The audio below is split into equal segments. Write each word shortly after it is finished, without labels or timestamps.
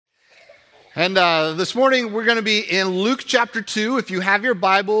And this morning we're going to be in Luke chapter 2. If you have your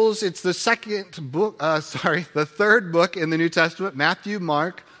Bibles, it's the third book in the New Testament, Matthew,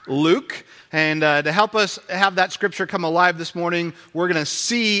 Mark, Luke. And to help us have that scripture come alive this morning, we're going to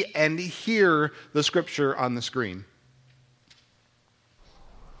see and hear the scripture on the screen.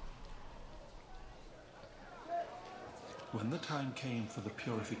 When the time came for the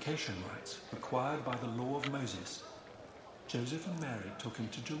purification rites required by the law of Moses, Joseph and Mary took him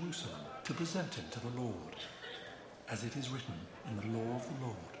to Jerusalem to present him to the Lord. As it is written in the law of the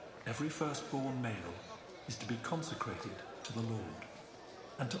Lord, every firstborn male is to be consecrated to the Lord,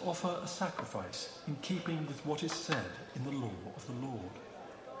 and to offer a sacrifice in keeping with what is said in the law of the Lord: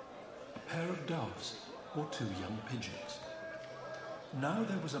 a pair of doves or 2 young pigeons. Now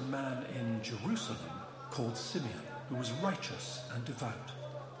there was a man in Jerusalem called Simeon, who was righteous and devout.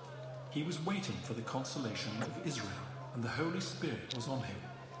 He was waiting for the consolation of Israel, and the Holy Spirit was on him.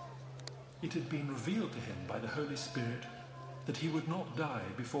 It had been revealed to him by the Holy Spirit that he would not die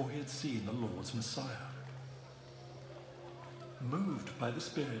before he had seen the Lord's Messiah. Moved by the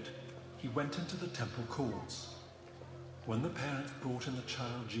Spirit, he went into the temple courts. When the parents brought in the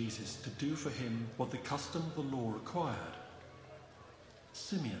child Jesus to do for him what the custom of the law required,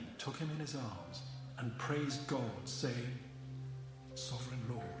 Simeon took him in his arms and praised God, saying, "Sovereign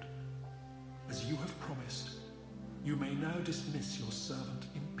Lord, as you have promised, you may now dismiss your servant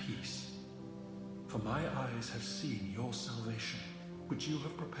in peace. For my eyes have seen your salvation, which you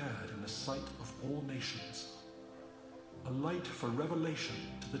have prepared in the sight of all nations, a light for revelation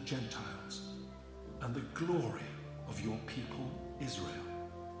to the Gentiles, and the glory of your people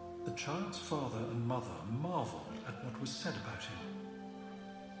Israel." The child's father and mother marveled at what was said about him.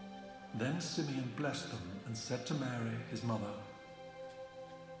 Then Simeon blessed them and said to Mary, his mother,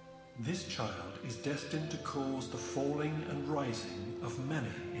 "This child is destined to cause the falling and rising of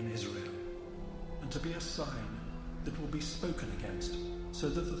many in Israel, and to be a sign that will be spoken against, so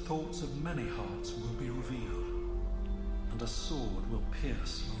that the thoughts of many hearts will be revealed, and a sword will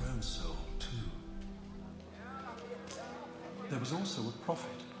pierce your own soul too." There was also a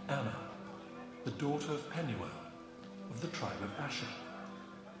prophet, Anna, the daughter of Penuel, of the tribe of Asher.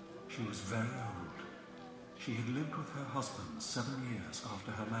 She was very old. She had lived with her husband 7 years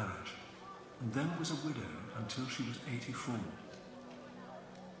after her marriage, and then was a widow until she was 84.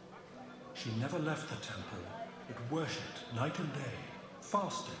 She never left the temple, but worshipped night and day,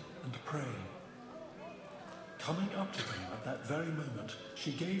 fasting and praying. Coming up to them at that very moment,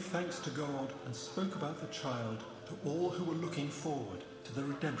 she gave thanks to God and spoke about the child to all who were looking forward to the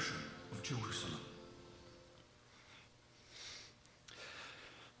redemption of Jerusalem.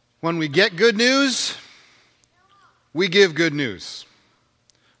 When we get good news, we give good news.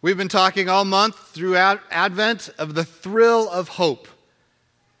 We've been talking all month throughout Advent of the thrill of hope.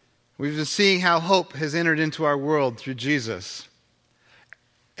 We've been seeing how hope has entered into our world through Jesus.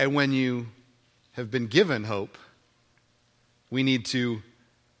 And when you have been given hope, we need to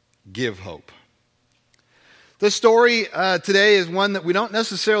give hope. The story today is one that we don't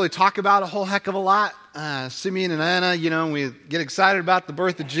necessarily talk about a whole heck of a lot. Simeon and Anna, we get excited about the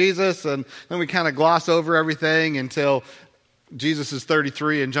birth of Jesus, and then we kind of gloss over everything until Jesus is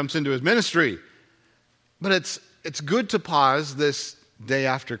 33 and jumps into his ministry. But it's good to pause this day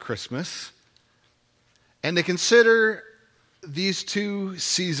after Christmas and to consider these 2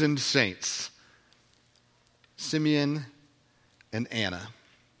 seasoned saints, Simeon and Anna.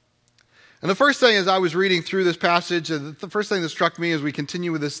 And the first thing as I was reading through this passage, the first thing that struck me as we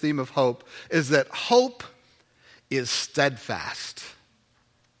continue with this theme of hope is that hope is steadfast.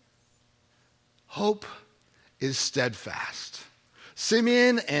 Hope is steadfast.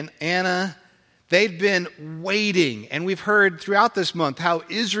 Simeon and Anna, they'd been waiting, and we've heard throughout this month how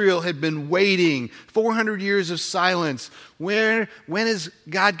Israel had been waiting, 400 years of silence. When is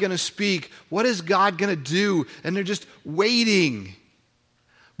God going to speak? What is God going to do? And they're just waiting.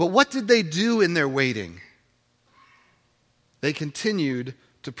 But what did they do in their waiting? They continued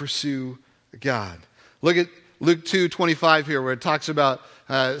to pursue God. Look at Luke 2:25 here, where it talks about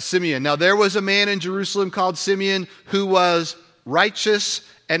Simeon. Now there was a man in Jerusalem called Simeon who was righteous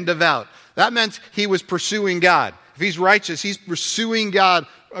and devout. That meant he was pursuing God. If he's righteous, he's pursuing God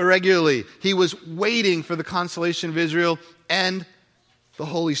regularly. He was waiting for the consolation of Israel, and the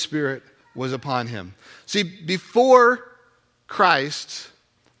Holy Spirit was upon him. See, before Christ,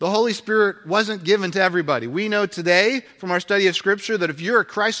 the Holy Spirit wasn't given to everybody. We know today from our study of Scripture that if you're a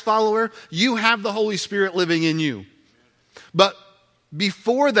Christ follower, you have the Holy Spirit living in you. But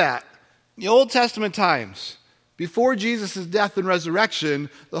before that, the Old Testament times, Before Jesus' death and resurrection,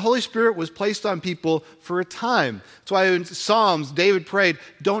 the Holy Spirit was placed on people for a time. That's why in Psalms, David prayed,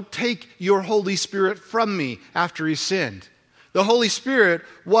 "Don't take your Holy Spirit from me," after he sinned. The Holy Spirit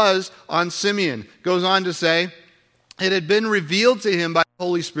was on Simeon. Goes on to say, it had been revealed to him by the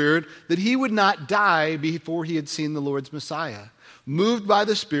Holy Spirit that he would not die before he had seen the Lord's Messiah. Moved by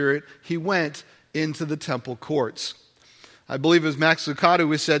the Spirit, he went into the temple courts. I believe it was Max Lucado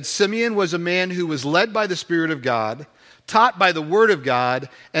who said, Simeon was a man who was led by the Spirit of God, taught by the Word of God,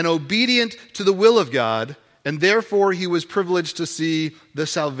 and obedient to the will of God, and therefore he was privileged to see the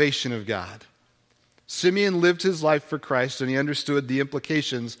salvation of God. Simeon lived his life for Christ, and he understood the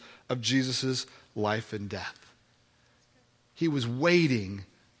implications of Jesus' life and death. He was waiting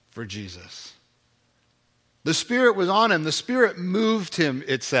for Jesus. The Spirit was on him. The Spirit moved him,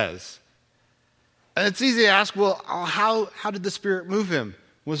 it says. And it's easy to ask, well, how did the Spirit move him?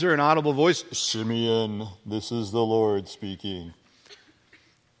 Was there an audible voice? Simeon, this is the Lord speaking.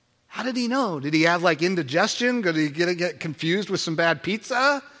 How did he know? Did he have indigestion? Did he get confused with some bad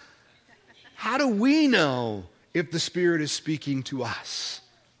pizza? How do we know if the Spirit is speaking to us?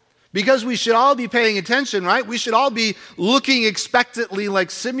 Because we should all be paying attention, right? We should all be looking expectantly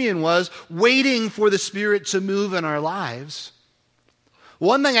like Simeon was, waiting for the Spirit to move in our lives.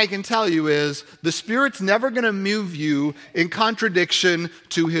 One thing I can tell you is the Spirit's never going to move you in contradiction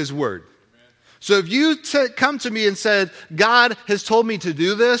to His Word. So if you come to me and said, God has told me to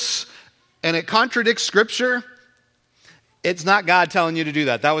do this, and it contradicts Scripture, it's not God telling you to do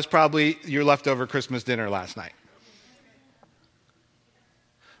that. That was probably your leftover Christmas dinner last night.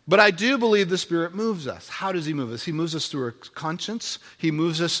 But I do believe the Spirit moves us. How does He move us? He moves us through our conscience. He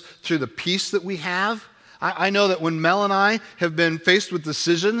moves us through the peace that we have. I know that when Mel and I have been faced with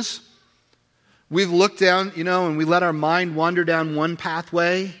decisions, we've looked down, and we let our mind wander down one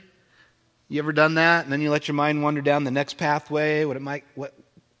pathway. You ever done that? And then you let your mind wander down the next pathway, what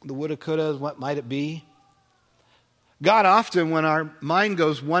the woulda, coulda, what might it be? God often, when our mind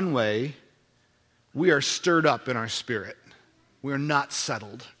goes one way, we are stirred up in our spirit. We are not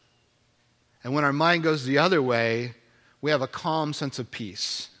settled. And when our mind goes the other way, we have a calm sense of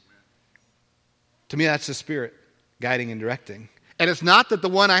peace. To me, that's the Spirit guiding and directing. And it's not that the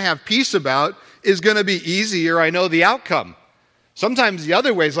one I have peace about is going to be easy or I know the outcome. Sometimes the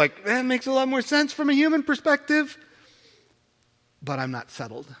other way is it makes a lot more sense from a human perspective. But I'm not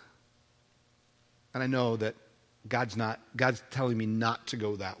settled. And I know that God's telling me not to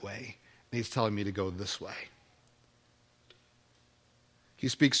go that way. And He's telling me to go this way. He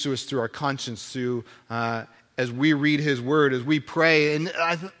speaks to us through our conscience, through as we read His Word, as we pray. And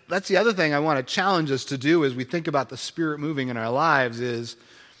that's the other thing I want to challenge us to do as we think about the Spirit moving in our lives is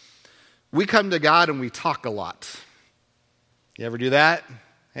we come to God and we talk a lot. You ever do that?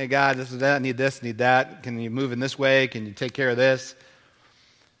 Hey, God, this is that. I need this, need that. Can you move in this way? Can you take care of this?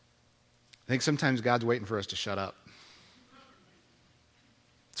 I think sometimes God's waiting for us to shut up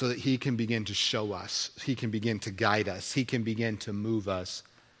so that He can begin to show us. He can begin to guide us. He can begin to move us.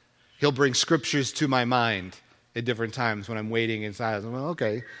 He'll bring scriptures to my mind at different times when I'm waiting in silence. Well,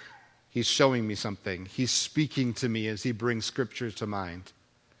 okay, He's showing me something. He's speaking to me as He brings scriptures to mind.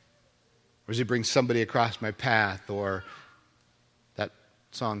 Or as He brings somebody across my path, or that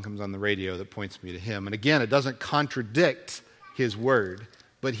song comes on the radio that points me to Him. And again, it doesn't contradict His Word,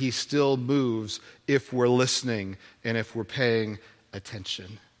 but He still moves if we're listening and if we're paying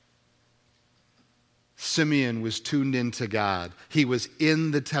attention. Simeon was tuned into God. He was in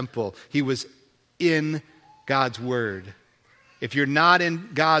the temple. He was in God's Word. If you're not in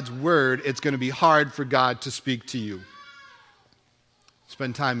God's Word, it's going to be hard for God to speak to you.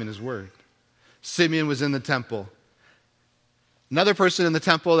 Spend time in His Word. Simeon was in the temple. Another person in the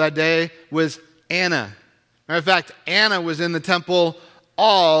temple that day was Anna. Matter of fact, Anna was in the temple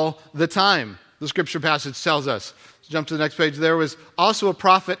all the time. The scripture passage tells us. Let's jump to the next page. There was also a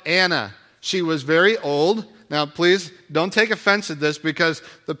prophet, Anna. She was very old. Now, please don't take offense at this because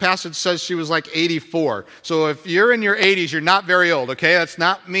the passage says she was 84. So if you're in your 80s, you're not very old, okay? That's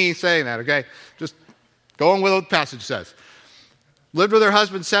not me saying that, okay? Just going with what the passage says. Lived with her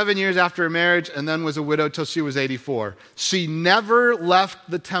husband 7 years after her marriage and then was a widow till she was 84. She never left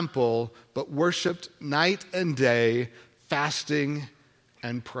the temple but worshiped night and day, fasting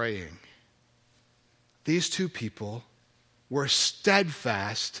and praying. These two people were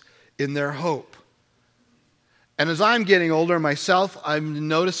steadfast in their hope. And as I'm getting older myself, I'm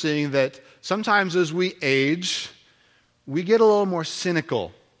noticing that sometimes as we age, we get a little more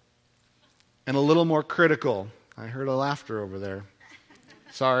cynical and a little more critical. I heard a laughter over there.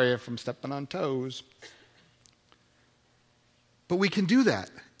 Sorry if I'm stepping on toes. But we can do that.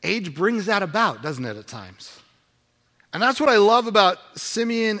 Age brings that about, doesn't it, at times? And that's what I love about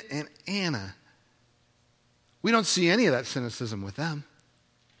Simeon and Anna. We don't see any of that cynicism with them.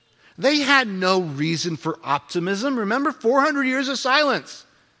 They had no reason for optimism. Remember, 400 years of silence.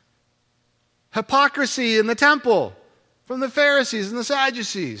 Hypocrisy in the temple from the Pharisees and the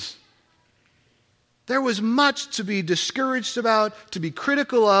Sadducees. There was much to be discouraged about, to be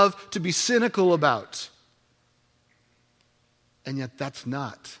critical of, to be cynical about. And yet that's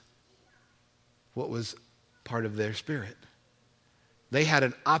not what was part of their spirit. They had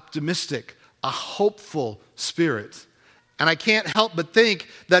an optimistic, a hopeful spirit. And I can't help but think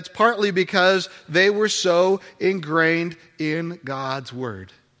that's partly because they were so ingrained in God's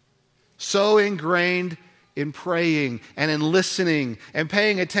word. So ingrained in praying and in listening and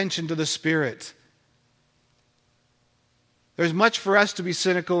paying attention to the Spirit. There's much for us to be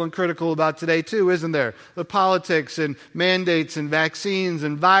cynical and critical about today too, isn't there? The politics and mandates and vaccines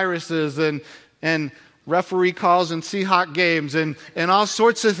and viruses and referee calls and Seahawk games and all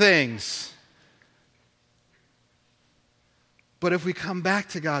sorts of things. But if we come back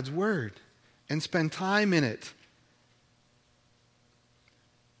to God's Word and spend time in it,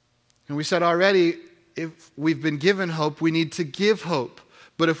 and we said already, if we've been given hope, we need to give hope.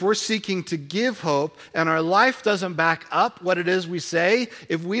 But if we're seeking to give hope and our life doesn't back up what it is we say,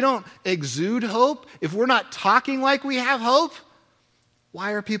 if we don't exude hope, if we're not talking like we have hope,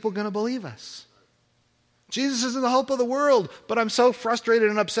 why are people going to believe us? Jesus is the hope of the world, but I'm so frustrated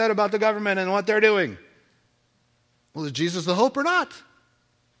and upset about the government and what they're doing. Well, is Jesus the hope or not?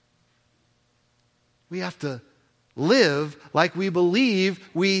 We have to live like we believe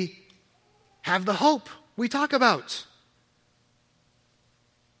we have the hope we talk about.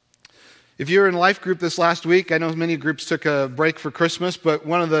 If you were in life group this last week, I know many groups took a break for Christmas, but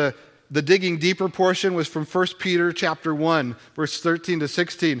one of the digging deeper portion was from 1 Peter chapter 1, verse 13 to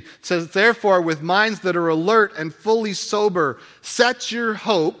 16. It says, "Therefore, with minds that are alert and fully sober, set your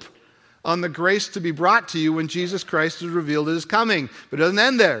hope on the grace to be brought to you when Jesus Christ is revealed at his coming." But it doesn't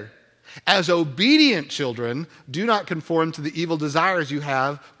end there. "As obedient children, do not conform to the evil desires you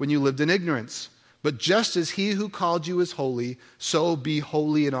have when you lived in ignorance. But just as he who called you is holy, so be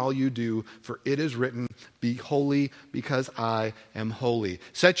holy in all you do, for it is written, 'Be holy because I am holy.'"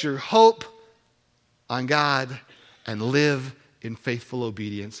 Set your hope on God and live in faithful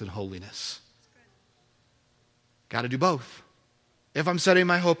obedience and holiness. Got to do both. If I'm setting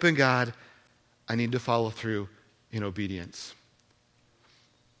my hope in God, I need to follow through in obedience.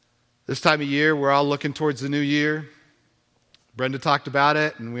 This time of year, we're all looking towards the new year. Brenda talked about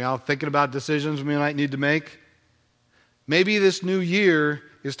it, and we're all thinking about decisions we might need to make. Maybe this new year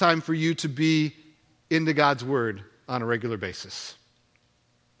is time for you to be into God's Word on a regular basis.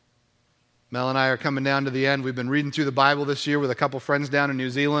 Mel and I are coming down to the end. We've been reading through the Bible this year with a couple friends down in New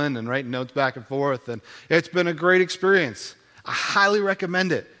Zealand and writing notes back and forth, and it's been a great experience. I highly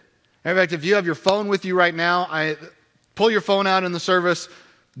recommend it. In fact, if you have your phone with you right now, pull your phone out in the service,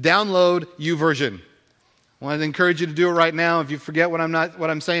 download YouVersion. I want to encourage you to do it right now. If you forget what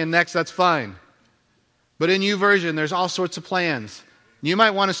I'm saying next, that's fine. But in YouVersion, there's all sorts of plans. You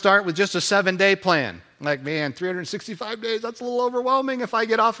might want to start with just a 7-day plan. Like, man, 365 days, that's a little overwhelming. If I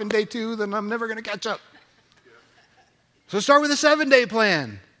get off in day 2, then I'm never going to catch up. So start with a 7-day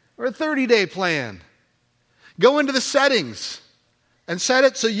plan or a 30-day plan. Go into the settings and set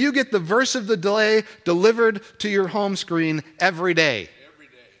it so you get the verse of the day delivered to your home screen every day.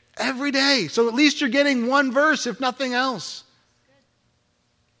 Every day. So at least you're getting one verse, if nothing else.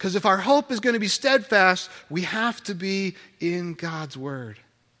 Because if our hope is going to be steadfast, we have to be in God's Word.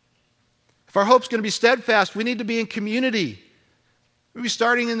 If our hope's going to be steadfast, we need to be in community. Maybe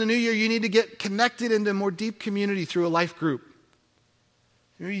starting in the new year, you need to get connected into more deep community through a life group.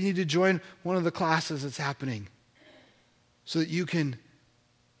 Maybe you need to join one of the classes that's happening so that you can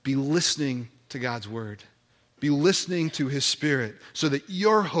be listening to God's Word. Be listening to His Spirit so that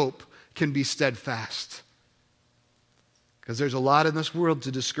your hope can be steadfast. Because there's a lot in this world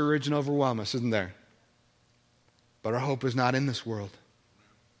to discourage and overwhelm us, isn't there? But our hope is not in this world.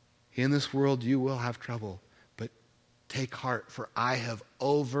 In this world you will have trouble, but take heart, for I have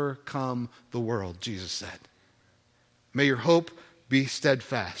overcome the world, Jesus said. May your hope be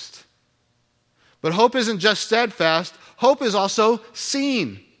steadfast. But hope isn't just steadfast, hope is also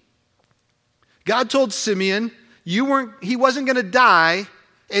seen. God told Simeon he wasn't going to die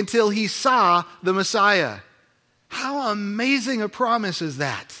until he saw the Messiah. How amazing a promise is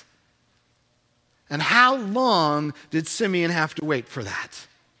that? And how long did Simeon have to wait for that?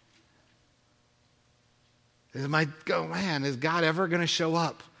 Is God ever going to show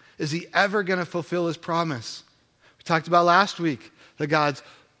up? Is he ever going to fulfill his promise? We talked about last week that God's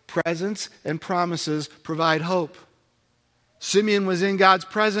presence and promises provide hope. Simeon was in God's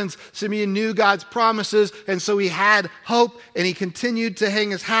presence. Simeon knew God's promises, and so he had hope, and he continued to hang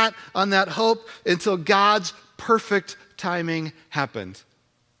his hat on that hope until God's perfect timing happened.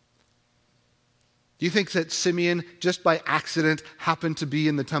 Do you think that Simeon, just by accident, happened to be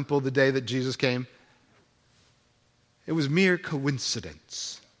in the temple the day that Jesus came? It was mere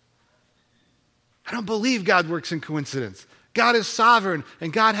coincidence. I don't believe God works in coincidence. God is sovereign,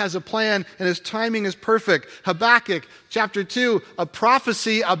 and God has a plan, and his timing is perfect. Habakkuk chapter 2, a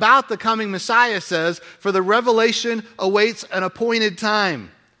prophecy about the coming Messiah says, "For the revelation awaits an appointed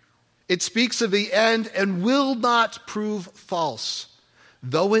time. It speaks of the end and will not prove false.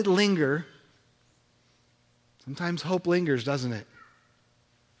 Though it linger," sometimes hope lingers, doesn't it?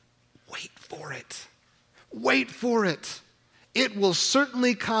 Wait for it. Wait for it. It will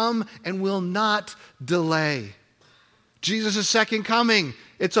certainly come and will not delay. Jesus' second coming.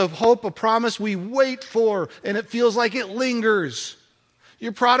 It's a hope, a promise we wait for, and it feels like it lingers.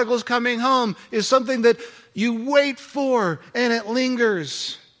 Your prodigal's coming home is something that you wait for, and it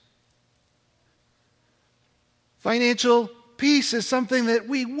lingers. Financial peace is something that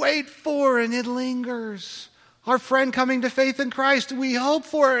we wait for, and it lingers. Our friend coming to faith in Christ, we hope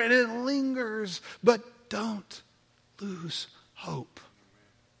for it, and it lingers. But don't lose hope.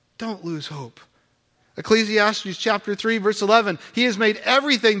 Don't lose hope. Ecclesiastes chapter 3, verse 11. He has made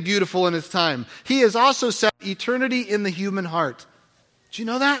everything beautiful in its time. He has also set eternity in the human heart. Do you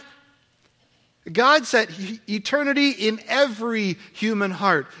know that? God set eternity in every human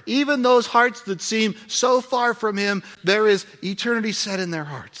heart. Even those hearts that seem so far from him, there is eternity set in their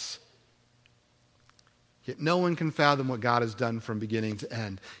hearts. Yet no one can fathom what God has done from beginning to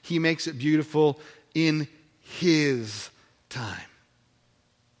end. He makes it beautiful in his time.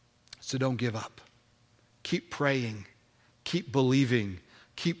 So don't give up. Keep praying, keep believing,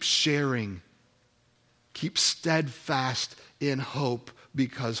 keep sharing, keep steadfast in hope,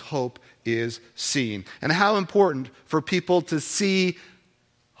 because hope is seen. And how important for people to see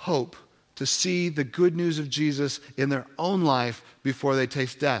hope, to see the good news of Jesus in their own life before they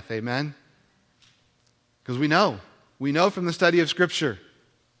taste death. Amen? Because we know from the study of Scripture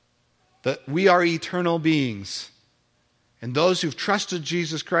that we are eternal beings. And those who've trusted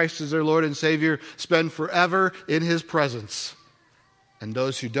Jesus Christ as their Lord and Savior spend forever in his presence. And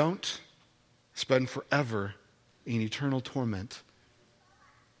those who don't spend forever in eternal torment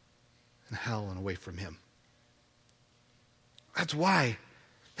in hell and away from him. That's why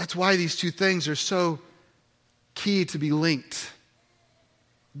these two things are so key to be linked.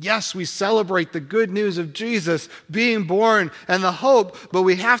 Yes, we celebrate the good news of Jesus being born and the hope, but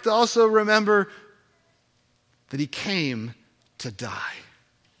we have to also remember that he came to die.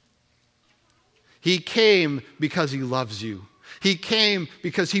 He came because he loves you. He came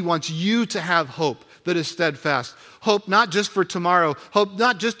because he wants you to have hope that is steadfast. Hope not just for tomorrow. Hope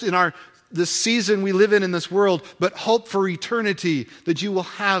not just in the season we live in this world, but hope for eternity, that you will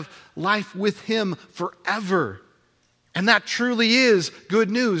have life with him forever. And that truly is good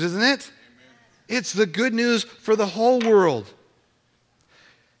news, isn't it? Amen. It's the good news for the whole world.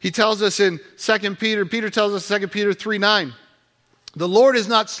 He tells us in 2 Peter tells us in 2 Peter 3:9, "The Lord is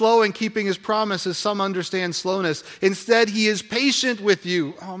not slow in keeping his promise, as some understand slowness. Instead, he is patient with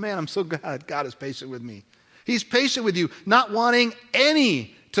you." Oh man, I'm so glad God is patient with me. He's patient with you, not wanting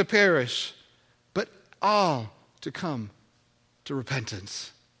any to perish, but all to come to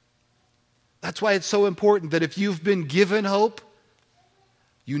repentance. That's why it's so important that if you've been given hope,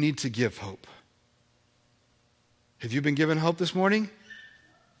 you need to give hope. Have you been given hope this morning?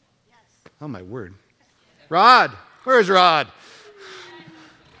 Oh, my word. Rod, where's Rod?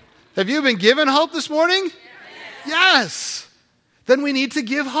 Have you been given hope this morning? Yes. Then we need to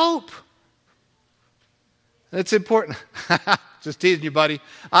give hope. It's important. Just teasing you, buddy.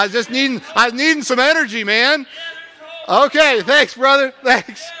 I was needing some energy, man. Okay, thanks, brother.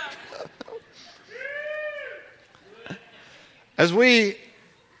 Thanks. As we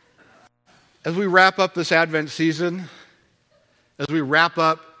wrap up this Advent season, as we wrap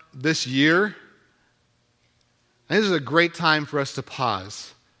up this year, this is a great time for us to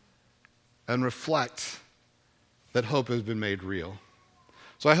pause and reflect that hope has been made real.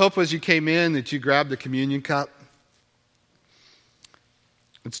 So I hope as you came in that you grabbed the communion cup.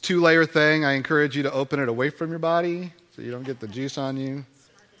 It's a 2-layer thing. I encourage you to open it away from your body so you don't get the juice on you.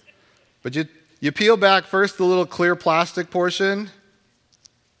 But you peel back first the little clear plastic portion,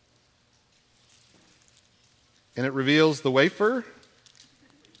 and it reveals the wafer.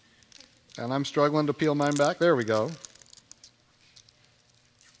 And I'm struggling to peel mine back. There we go.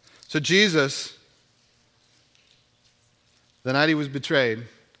 So Jesus, the night he was betrayed,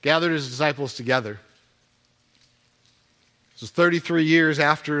 gathered his disciples together. This is 33 years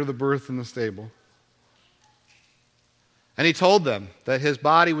after the birth in the stable. And he told them that his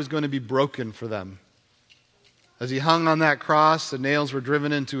body was going to be broken for them. As he hung on that cross, the nails were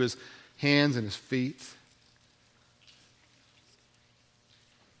driven into his hands and his feet.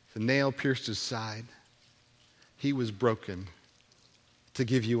 The nail pierced his side. He was broken to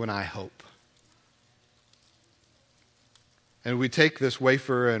give you and I hope. And we take this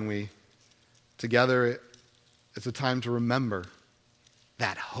wafer and we, together, it's a time to remember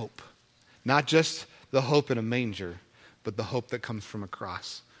that hope. Not just the hope in a manger, but the hope that comes from a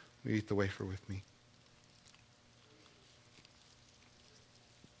cross. Will you eat the wafer with me?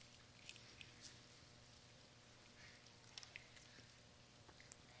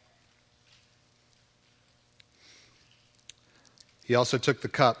 He also took the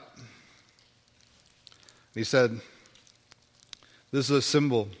cup. He said, "This is a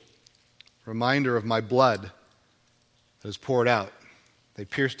symbol, reminder of my blood that is poured out." They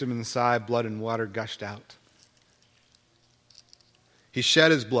pierced him in the side, blood and water gushed out. He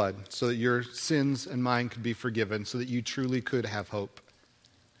shed his blood so that your sins and mine could be forgiven, so that you truly could have hope.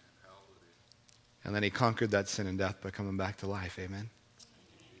 And then he conquered that sin and death by coming back to life. Amen.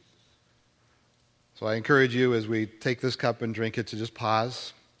 So I encourage you as we take this cup and drink it to just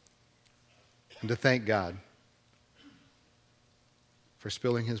pause and to thank God for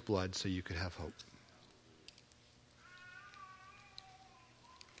spilling his blood so you could have hope.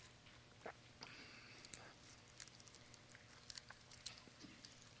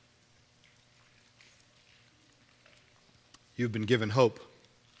 You've been given hope.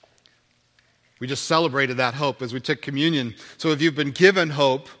 We just celebrated that hope as we took communion. So if you've been given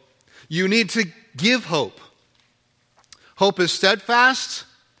hope, you need to give hope. Hope is steadfast,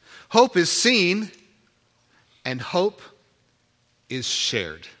 hope is seen, and hope is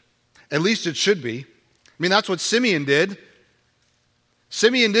shared. At least it should be. I mean, that's what Simeon did.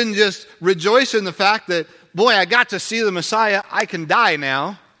 Simeon didn't just rejoice in the fact that, boy, I got to see the Messiah, I can die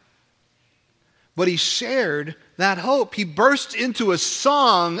now. But he shared that hope. He burst into a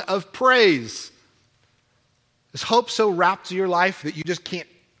song of praise. Is hope so wrapped to your life that you just can't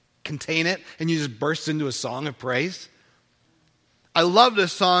contain it and you just burst into a song of praise? I love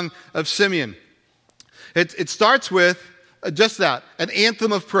this song of Simeon. It starts with just that, an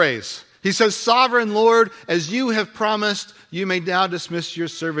anthem of praise. He says, "Sovereign Lord, as you have promised, you may now dismiss your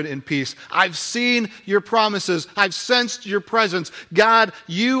servant in peace. I've seen your promises. I've sensed your presence. God,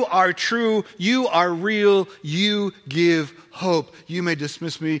 you are true. You are real. You give hope. You may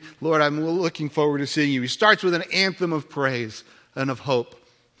dismiss me. Lord, I'm looking forward to seeing you." He starts with an anthem of praise and of hope.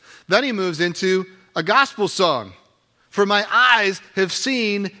 Then he moves into a gospel song. "For my eyes have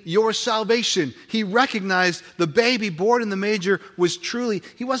seen your salvation." He recognized the baby born in the manger was truly,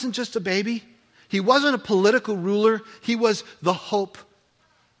 he wasn't just a baby. He wasn't a political ruler. He was the hope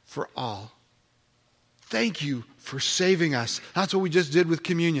for all. Thank you for saving us. That's what we just did with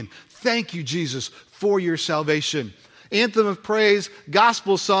communion. Thank you, Jesus, for your salvation. Anthem of praise,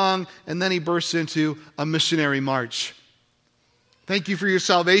 gospel song, and then he bursts into a missionary march. Thank you for your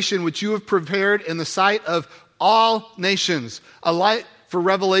salvation, which you have prepared in the sight of all nations, a light for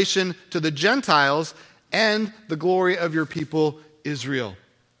revelation to the Gentiles and the glory of your people, Israel.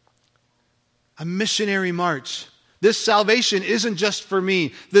 A missionary march. This salvation isn't just for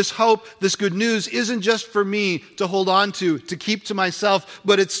me. This hope, this good news isn't just for me to hold on to keep to myself,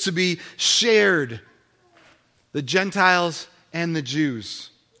 but it's to be shared. The Gentiles and the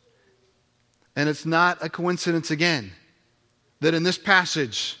Jews. And it's not a coincidence again that in this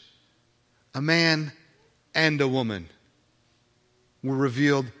passage, a man and a woman were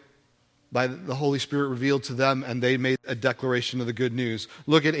revealed by the Holy Spirit, revealed to them, and they made a declaration of the good news.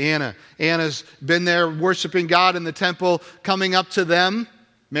 Look at Anna. Anna's been there worshiping God in the temple, coming up to them,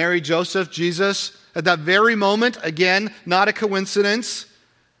 Mary, Joseph, Jesus. At that very moment, again, not a coincidence,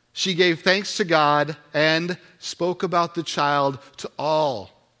 she gave thanks to God and spoke about the child to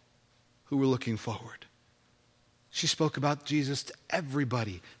all who were looking forward. She spoke about Jesus to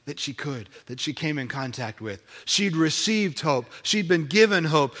everybody that she could, that she came in contact with. She'd received hope. She'd been given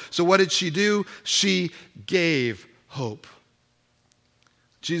hope. So what did she do? She gave hope.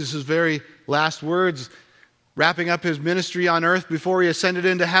 Jesus' very last words, wrapping up his ministry on earth before he ascended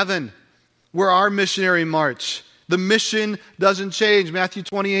into heaven, were our missionary march. The mission doesn't change. Matthew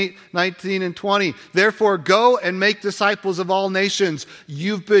 28, 19 and 20. "Therefore, go and make disciples of all nations.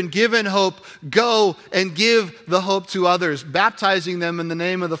 You've been given hope. Go and give the hope to others, baptizing them in the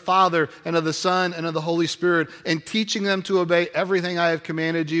name of the Father and of the Son and of the Holy Spirit, and teaching them to obey everything I have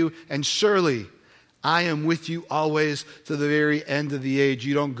commanded you. And surely I am with you always to the very end of the age."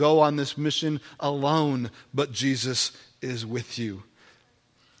 You don't go on this mission alone, but Jesus is with you.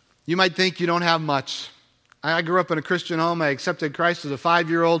 You might think you don't have much. I grew up in a Christian home. I accepted Christ as a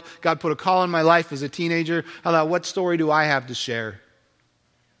 5-year-old. God put a call in my life as a teenager. I thought, what story do I have to share?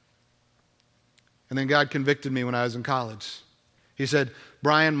 And then God convicted me when I was in college. He said,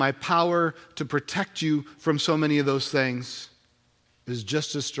 Brian, my power to protect you from so many of those things is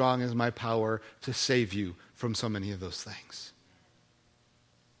just as strong as my power to save you from so many of those things.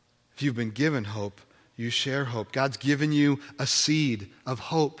 If you've been given hope, you share hope. God's given you a seed of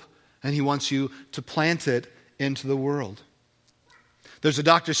hope, and He wants you to plant it into the world. There's a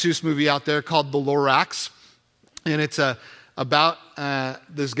Dr. Seuss movie out there called The Lorax, and it's about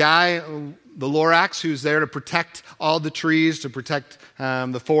this guy, the Lorax, who's there to protect all the trees, to protect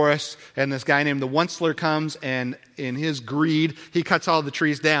the forest, and this guy named the Onceler comes, and in his greed, he cuts all the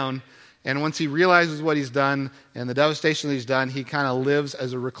trees down, and once he realizes what he's done and the devastation that he's done, he kind of lives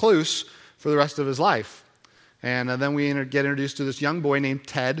as a recluse for the rest of his life. And then we get introduced to this young boy named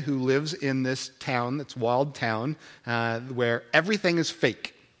Ted who lives in this town, this walled town, where everything is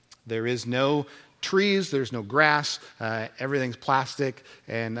fake. There is no trees, there's no grass, everything's plastic,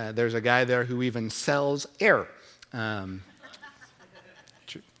 and there's a guy there who even sells air. That's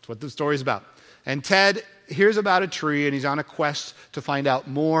what the story's about. And Ted hears about a tree, and he's on a quest to find out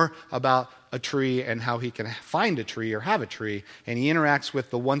more about a tree and how he can find a tree or have a tree, and he interacts with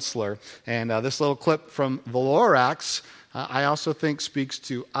the Onceler. And this little clip from the Lorax, I also think speaks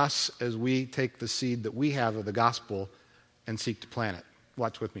to us as we take the seed that we have of the gospel and seek to plant it.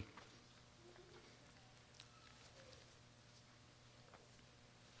 Watch with me.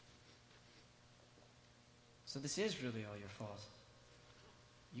 So this is really all your fault.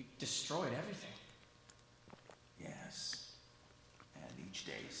 You destroyed everything. Yes. And each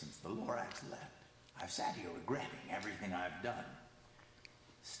day since the Lorax left, I've sat here regretting everything I've done.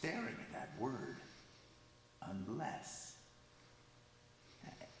 Staring at that word, unless,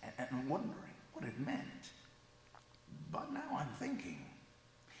 and wondering what it meant. But now I'm thinking,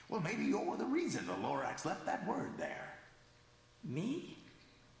 well, maybe you're the reason the Lorax left that word there. Me?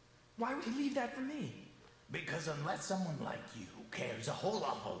 Why would he leave that for me? Because unless someone like you cares a whole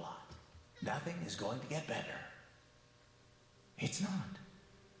awful lot, nothing is going to get better. It's not.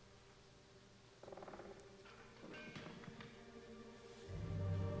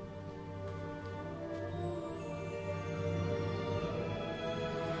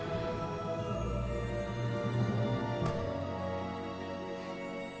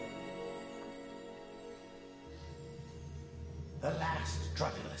 The last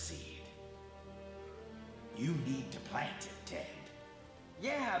Dracula seed. You need to plant it, Ted.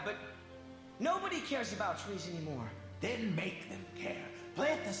 Yeah, but nobody cares about trees anymore. Then make them care.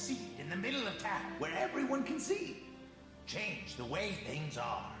 Plant the seed in the middle of town where everyone can see. Change the way things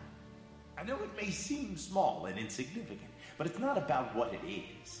are. I know it may seem small and insignificant, but it's not about what it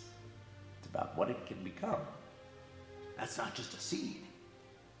is. It's about what it can become. That's not just a seed,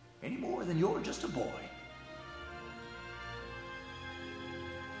 any more than you're just a boy.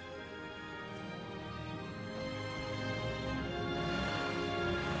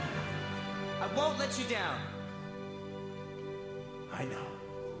 I won't let you down. I know.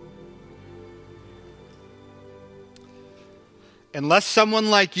 Unless someone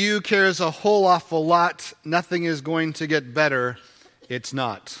like you cares a whole awful lot, nothing is going to get better. It's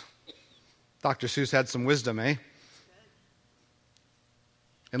not. Dr. Seuss had some wisdom, eh?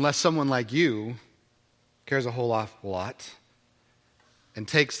 Unless someone like you cares a whole awful lot and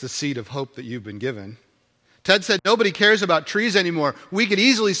takes the seed of hope that you've been given. Ted said nobody cares about trees anymore. We could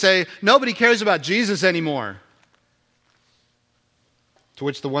easily say nobody cares about Jesus anymore. To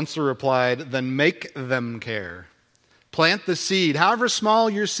which the Onceler replied, then make them care. Plant the seed, however small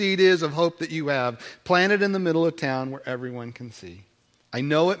your seed is of hope that you have. Plant it in the middle of town where everyone can see. I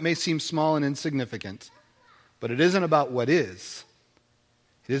know it may seem small and insignificant, but it isn't about what is.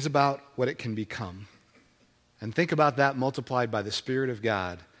 It is about what it can become. And think about that multiplied by the Spirit of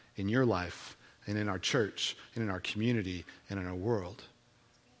God in your life and in our church and in our community and in our world.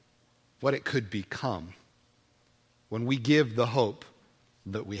 What it could become when we give the hope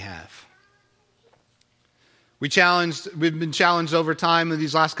that we have. We've been challenged over time in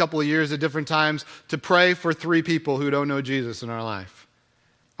these last couple of years at different times to pray for 3 people who don't know Jesus in our life.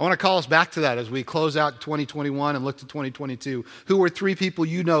 I want to call us back to that as we close out 2021 and look to 2022. Who are 3 people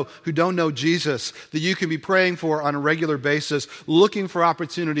you know who don't know Jesus that you can be praying for on a regular basis, looking for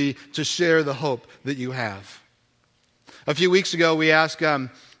opportunity to share the hope that you have? A few weeks ago, we asked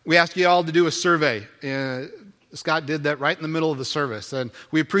you all to do a survey. Scott did that right in the middle of the service, and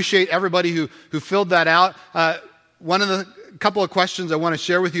we appreciate everybody who filled that out. One of the couple of questions I want to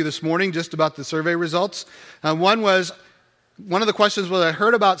share with you this morning just about the survey results. One was, one of the questions was, I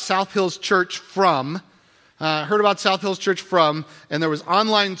heard about South Hills Church from, and there was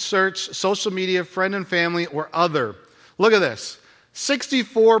online search, social media, friend and family, or other. Look at this.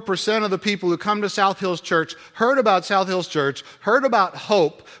 64% of the people who come to South Hills Church heard about South Hills Church, heard about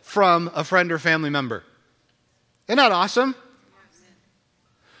hope from a friend or family member. Isn't that awesome?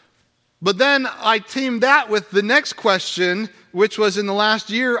 But then I teamed that with the next question, which was in the last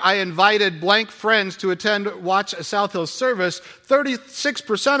year, I invited blank friends to watch a South Hills service.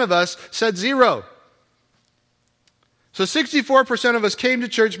 36% of us said 0. So 64% of us came to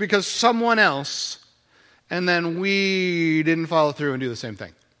church because someone else, and then we didn't follow through and do the same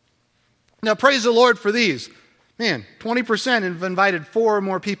thing. Now, praise the Lord for these. Man, 20% have invited 4 or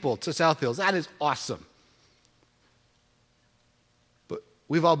more people to South Hills. That is awesome. But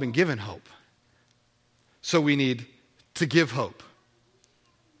we've all been given hope. So we need to give hope.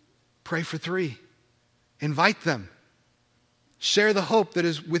 Pray for 3. Invite them. Share the hope that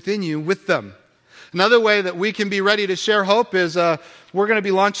is within you with them. Another way that we can be ready to share hope is we're going to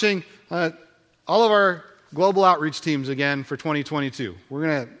be launching all of our global outreach teams again for 2022. We're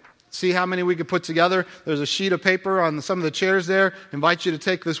going to see how many we could put together. There's a sheet of paper on some of the chairs there. Invite you to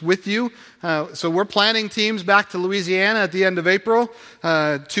take this with you. So we're planning teams back to Louisiana at the end of April,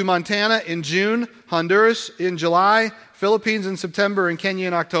 to Montana in June, Honduras in July, Philippines in September, and Kenya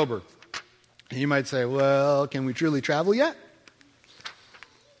in October. And you might say, well, can we truly travel yet?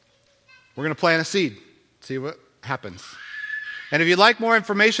 We're going to plant a seed, see what happens. And if you'd like more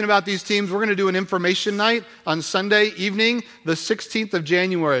information about these teams, we're going to do an information night on Sunday evening, the 16th of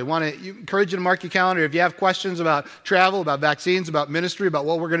January. I want to encourage you to mark your calendar. If you have questions about travel, about vaccines, about ministry, about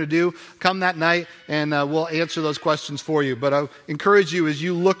what we're going to do, come that night and we'll answer those questions for you. But I encourage you, as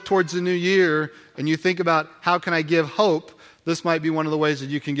you look towards the new year and you think about how can I give hope, this might be one of the ways that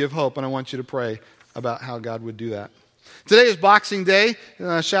you can give hope, and I want you to pray about how God would do that. Today is Boxing Day.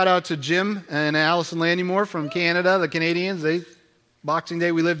 Shout out to Jim and Allison Landymore from Canada, the Canadians. Boxing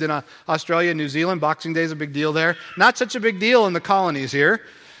Day, we lived in Australia and New Zealand. Boxing Day is a big deal there. Not such a big deal in the colonies here.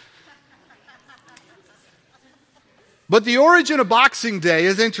 But the origin of Boxing Day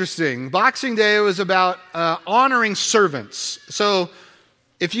is interesting. Boxing Day was about honoring servants. So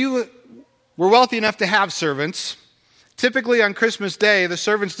if you were wealthy enough to have servants, typically on Christmas Day, the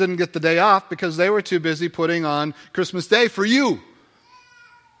servants didn't get the day off because they were too busy putting on Christmas Day for you.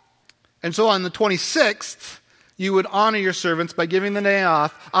 And so on the 26th, you would honor your servants by giving the day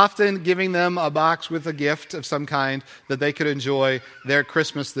off, often giving them a box with a gift of some kind that they could enjoy their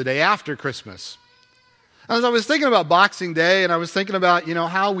Christmas the day after Christmas. As I was thinking about Boxing Day, and I was thinking about,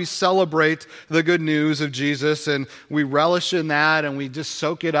 how we celebrate the good news of Jesus, and we relish in that, and we just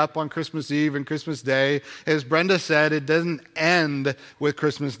soak it up on Christmas Eve and Christmas Day. As Brenda said, it doesn't end with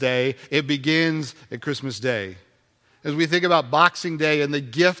Christmas Day. It begins at Christmas Day. As we think about Boxing Day and the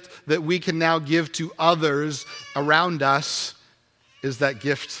gift that we can now give to others around us is that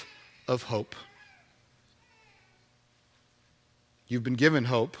gift of hope. You've been given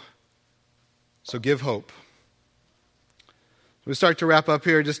hope, so give hope. We start to wrap up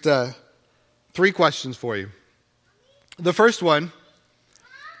here, just 3 questions for you. The first one,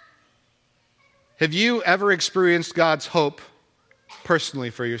 have you ever experienced God's hope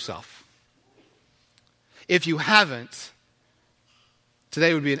personally for yourself? If you haven't,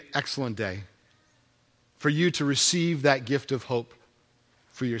 today would be an excellent day for you to receive that gift of hope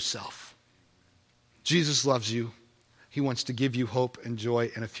for yourself. Jesus loves you. He wants to give you hope and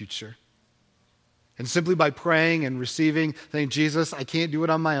joy and a future. And simply by praying and receiving, saying, Jesus, I can't do it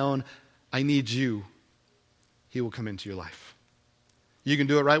on my own. I need you. He will come into your life. You can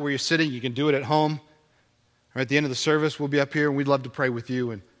do it right where you're sitting. You can do it at home. Or at the end of the service, we'll be up here and we'd love to pray with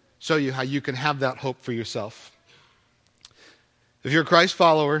you and show you how you can have that hope for yourself. If you're a Christ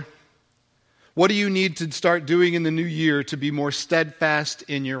follower, what do you need to start doing in the new year to be more steadfast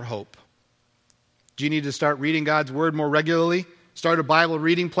in your hope? Do you need to start reading God's Word more regularly? Start a Bible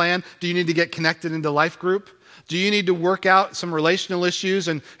reading plan? Do you need to get connected into life group? Do you need to work out some relational issues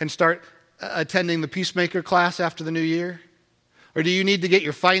and start attending the Peacemaker class after the new year? Or do you need to get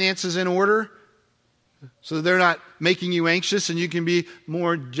your finances in order so that they're not making you anxious and you can be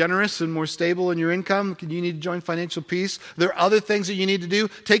more generous and more stable in your income? You need to join Financial Peace. There are other things that you need to do.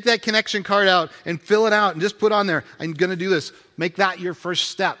 Take that connection card out and fill it out and just put on there, I'm going to do this. Make that your first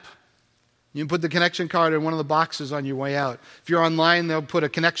step. You can put the connection card in one of the boxes on your way out. If you're online, they'll put a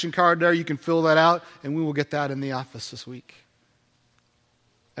connection card there. You can fill that out, and we will get that in the office this week.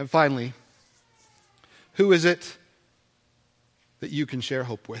 And finally, who is it that you can share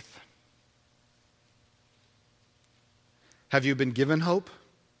hope with? Have you been given hope?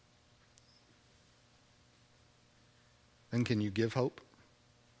 then can you give hope?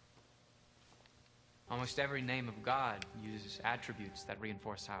 Almost every name of God uses attributes that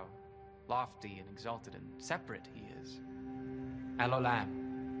reinforce how lofty and exalted and separate he is. El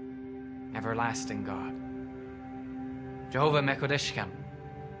Olam, everlasting God. Jehovah Mekodeshkem,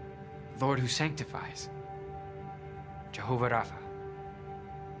 Lord who sanctifies. Jehovah Rapha,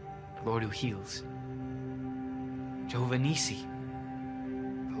 the Lord who heals. Jehovah Nisi,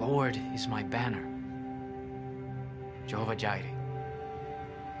 the Lord is my banner. Jehovah Jireh,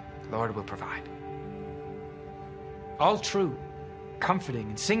 the Lord will provide. All true, comforting,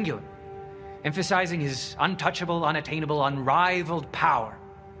 and singular, emphasizing his untouchable, unattainable, unrivaled power.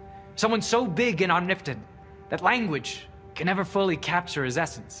 Someone so big and omnipotent that language can never fully capture his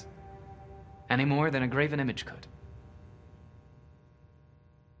essence, any more than a graven image could.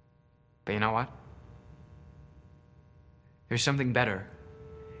 But you know what? There's something better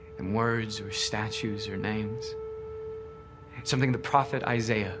than words or statues or names. Something the prophet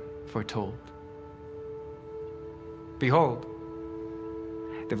Isaiah foretold. Behold,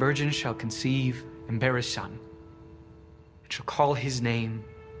 the virgin shall conceive and bear a son, and shall call his name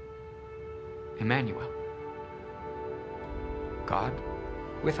Emmanuel. God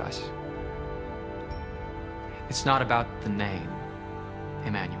with us. It's not about the name,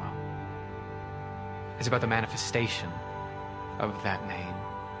 Emmanuel. It's about the manifestation of that name.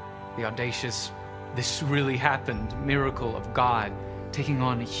 The audacious, this really happened miracle of God taking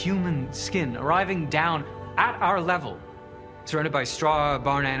on human skin, arriving down at our level, surrounded by straw,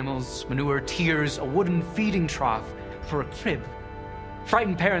 barn animals, manure, tears, a wooden feeding trough for a crib.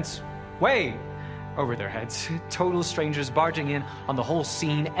 Frightened parents way over their heads. Total strangers barging in on the whole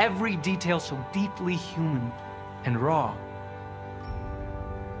scene, every detail so deeply human and raw.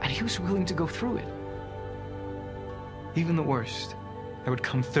 And he was willing to go through it. Even the worst that would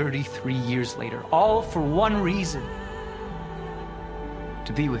come 33 years later, all for one reason: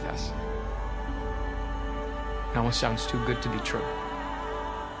 to be with us. It almost sounds too good to be true.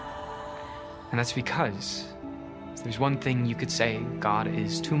 And that's because if there's one thing you could say God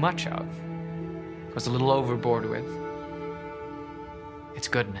is too much of, was a little overboard with, it's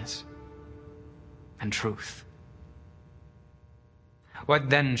goodness and truth. What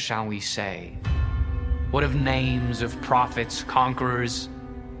then shall we say? What of names of prophets, conquerors,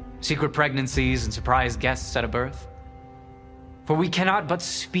 secret pregnancies, and surprise guests at a birth? For we cannot but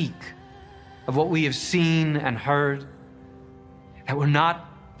speak of what we have seen and heard, that we're not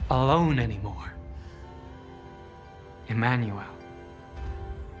alone anymore. Emmanuel,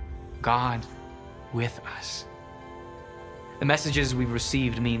 God with us. The messages we've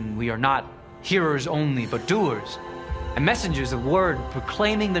received mean we are not hearers only, but doers, and messengers of word,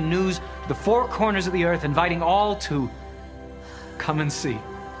 proclaiming the news to the four corners of the earth, inviting all to come and see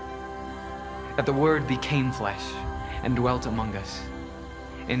that the Word became flesh and dwelt among us.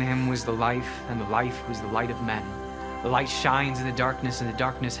 In him was the life, and the life was the light of men. The light shines in the darkness, and the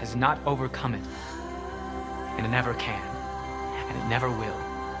darkness has not overcome it. And it never can, and it never will.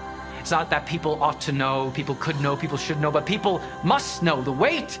 It's not that people ought to know, people could know, people should know, but people must know. The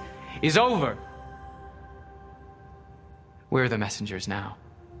wait is over. We're the messengers now.